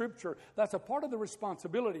to Scripture. That's a part of the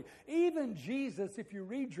responsibility. Even Jesus, if you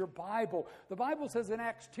read your Bible, the Bible says in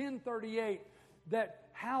Acts 10:38 that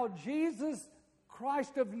how Jesus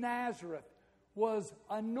Christ of Nazareth was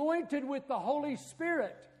anointed with the Holy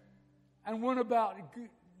Spirit and went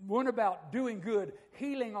about doing good,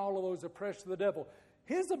 healing all of those oppressed of the devil.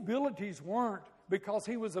 His abilities weren't because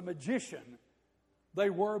he was a magician. They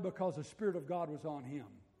were because the Spirit of God was on him.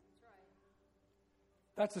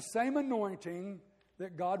 That's the same anointing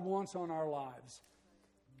that God wants on our lives.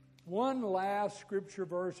 One last scripture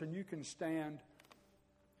verse, and you can stand.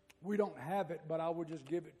 We don't have it, but I will just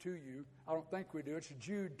give it to you. I don't think we do. It's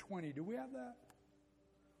Jude 20. Do we have that?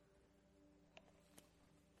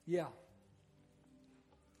 Yeah.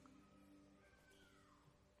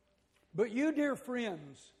 But you, dear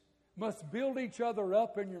friends, must build each other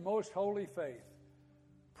up in your most holy faith.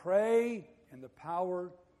 Pray in the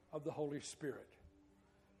power of the Holy Spirit.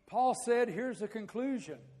 Paul said, here's the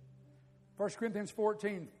conclusion. 1 Corinthians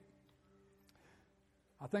 14,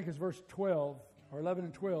 I think it's verse 12, or 11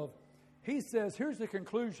 and 12. He says, here's the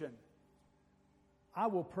conclusion. I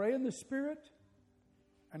will pray in the Spirit,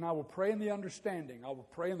 and I will pray in the understanding. I will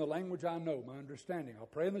pray in the language I know, my understanding. I'll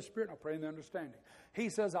pray in the Spirit, and I'll pray in the understanding. He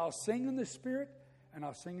says, I'll sing in the Spirit, and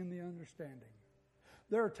I'll sing in the understanding.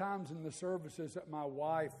 There are times in the services that my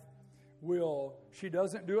wife she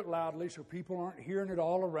doesn't do it loudly, so people aren't hearing it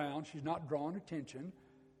all around. She's not drawing attention,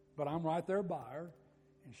 but I'm right there by her.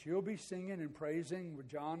 And she'll be singing and praising with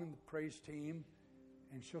John and the praise team,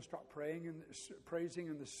 and she'll start praising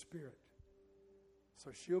in the Spirit.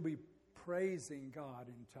 So she'll be praising God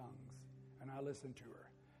in tongues, and I listen to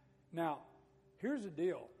her. Now, here's the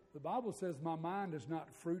deal. The Bible says my mind is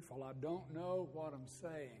not fruitful. I don't know what I'm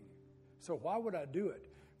saying. So why would I do it?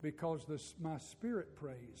 Because my spirit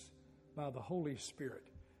prays by the Holy Spirit.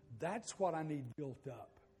 That's what I need built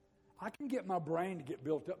up. I can get my brain to get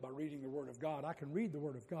built up by reading the Word of God. I can read the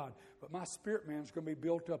Word of God, but my spirit man's going to be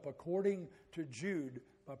built up according to Jude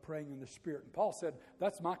by praying in the Spirit. And Paul said,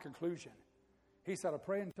 that's my conclusion. He said, I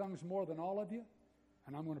pray in tongues more than all of you,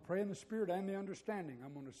 and I'm going to pray in the Spirit and the understanding.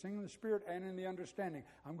 I'm going to sing in the Spirit and in the understanding.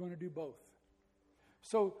 I'm going to do both.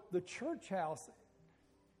 So the church house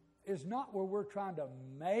is not where we're trying to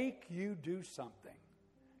make you do something.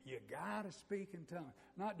 You got to speak in tongues.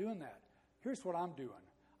 Not doing that. Here's what I'm doing.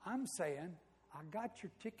 I'm saying, I got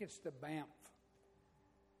your tickets to Banff.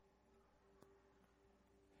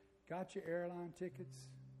 Got your airline tickets.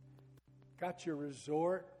 Got your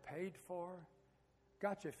resort paid for.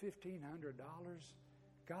 Got you $1,500.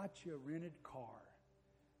 Got you a rented car.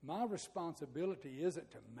 My responsibility isn't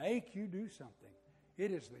to make you do something.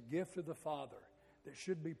 It is the gift of the Father that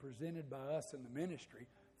should be presented by us in the ministry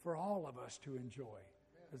for all of us to enjoy.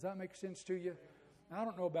 Does that make sense to you? I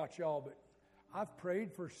don't know about y'all, but I've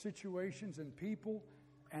prayed for situations and people,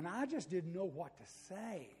 and I just didn't know what to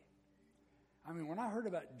say. I mean, when I heard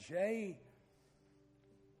about Jay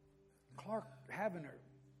Clark having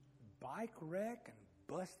a bike wreck and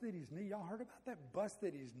busted his knee, y'all heard about that?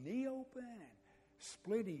 Busted his knee open and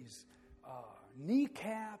split his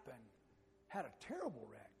kneecap and had a terrible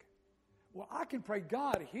wreck. Well, I can pray,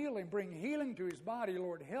 God, heal him, bring healing to his body.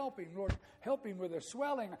 Lord, help him. Lord, help him with a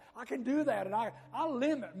swelling. I can do that, and I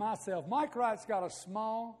limit myself. Mike Wright's got a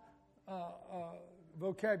small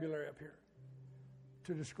vocabulary up here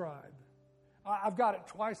to describe. I've got it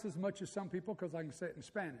twice as much as some people because I can say it in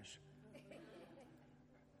Spanish.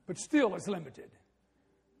 But still, it's limited.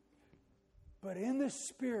 But in the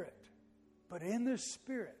Spirit,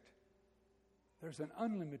 there's an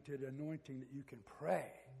unlimited anointing that you can pray.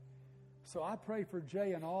 So I pray for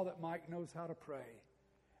Jay and all that Mike knows how to pray.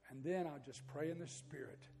 And then I just pray in the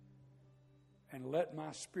Spirit and let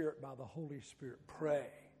my spirit by the Holy Spirit pray.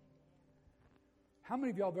 How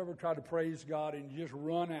many of y'all have ever tried to praise God and you just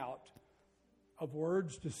run out of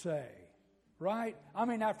words to say? Right? I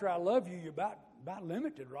mean, after I love you, you're about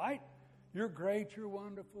limited, right? You're great, you're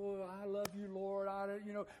wonderful, I love you, Lord.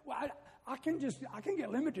 I can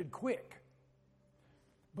get limited quick.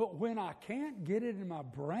 But when I can't get it in my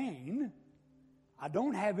brain, I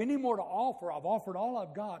don't have any more to offer, I've offered all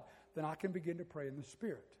I've got, then I can begin to pray in the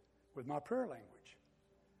Spirit with my prayer language.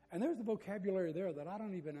 And there's a vocabulary there that I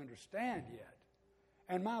don't even understand yet.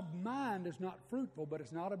 And my mind is not fruitful, but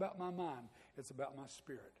it's not about my mind, it's about my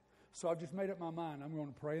spirit. So I've just made up my mind. I'm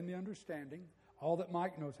going to pray in the understanding, all that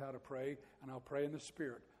Mike knows how to pray, and I'll pray in the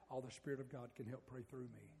Spirit. All the Spirit of God can help pray through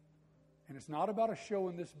me. And it's not about a show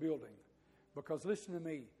in this building. Because listen to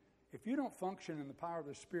me, If you don't function in the power of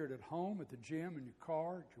the Spirit at home, at the gym, in your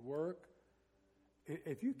car, at your work,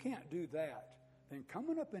 if you can't do that, then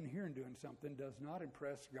coming up in here and doing something does not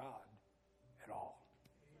impress God at all.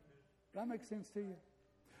 Does that make sense to you?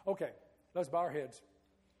 Okay, let's bow our heads.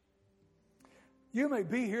 You may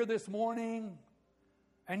be here this morning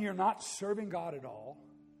and you're not serving God at all.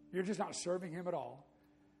 You're just not serving Him at all.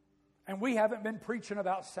 And we haven't been preaching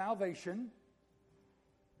about salvation.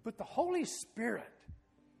 But the Holy Spirit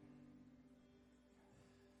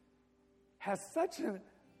has such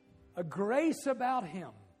a grace about Him.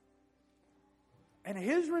 And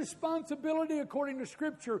His responsibility, according to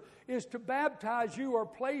Scripture, is to baptize you or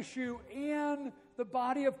place you in the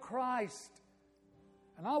body of Christ.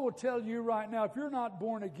 And I will tell you right now, if you're not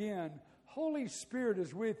born again, Holy Spirit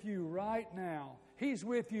is with you right now. He's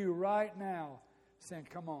with you right now, saying,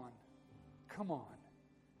 come on, come on.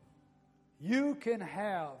 You can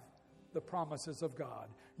have the promises of God.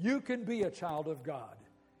 You can be a child of God.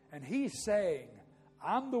 And He's saying,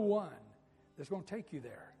 I'm the one that's going to take you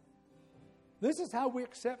there. This is how we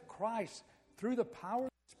accept Christ, through the power of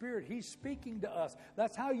the Spirit. He's speaking to us.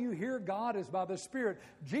 That's how you hear God, is by the Spirit.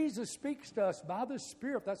 Jesus speaks to us by the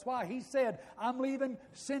Spirit. That's why He said, I'm leaving,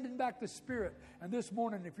 sending back the Spirit. And this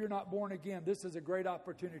morning, if you're not born again, this is a great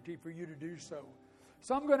opportunity for you to do so.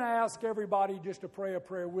 So I'm going to ask everybody just to pray a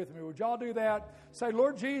prayer with me. Would y'all do that? Say,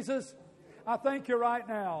 Lord Jesus, I thank you right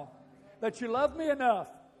now that you love me enough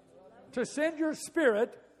to send your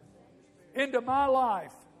Spirit into my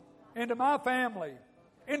life, into my family,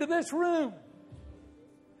 into this room.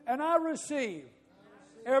 And I receive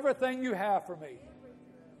everything you have for me.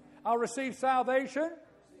 I receive salvation.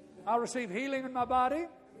 I receive healing in my body.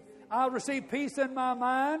 I receive peace in my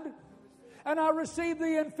mind. And I receive the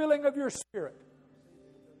infilling of your Spirit.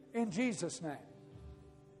 In Jesus' name.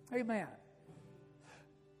 Amen.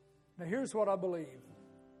 Now here's what I believe.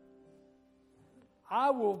 I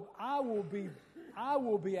will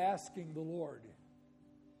be asking the Lord,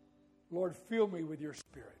 Lord, fill me with your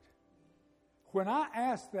Spirit. When I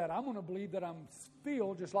ask that, I'm going to believe that I'm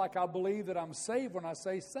filled just like I believe that I'm saved when I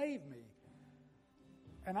say save me.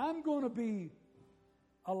 And I'm going to be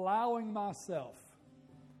allowing myself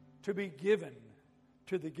to be given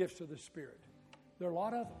to the gifts of the Spirit. There are a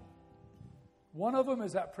lot of them. One of them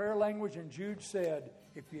is that prayer language, and Jude said,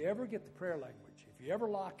 if you ever get the prayer language, if you ever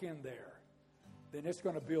lock in there, then it's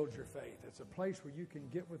going to build your faith. It's a place where you can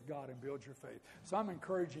get with God and build your faith. So I'm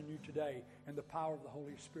encouraging you today in the power of the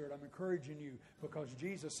Holy Spirit. I'm encouraging you because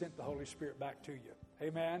Jesus sent the Holy Spirit back to you.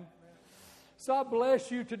 Amen? So I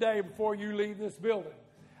bless you today before you leave this building.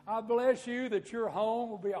 I bless you that your home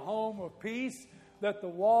will be a home of peace, that the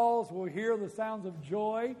walls will hear the sounds of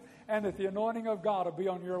joy, and that the anointing of God will be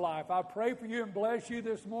on your life. I pray for you and bless you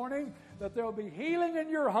this morning that there will be healing in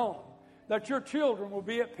your home, that your children will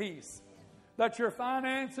be at peace, that your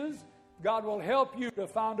finances, God will help you to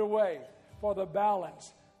find a way for the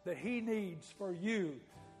balance that He needs for you,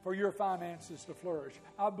 for your finances to flourish.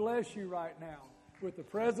 I bless you right now with the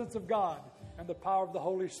presence of God and the power of the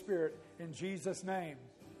Holy Spirit in Jesus' name.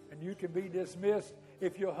 And you can be dismissed.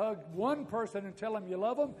 If you hug one person and tell them you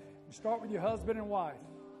love them, start with your husband and wife.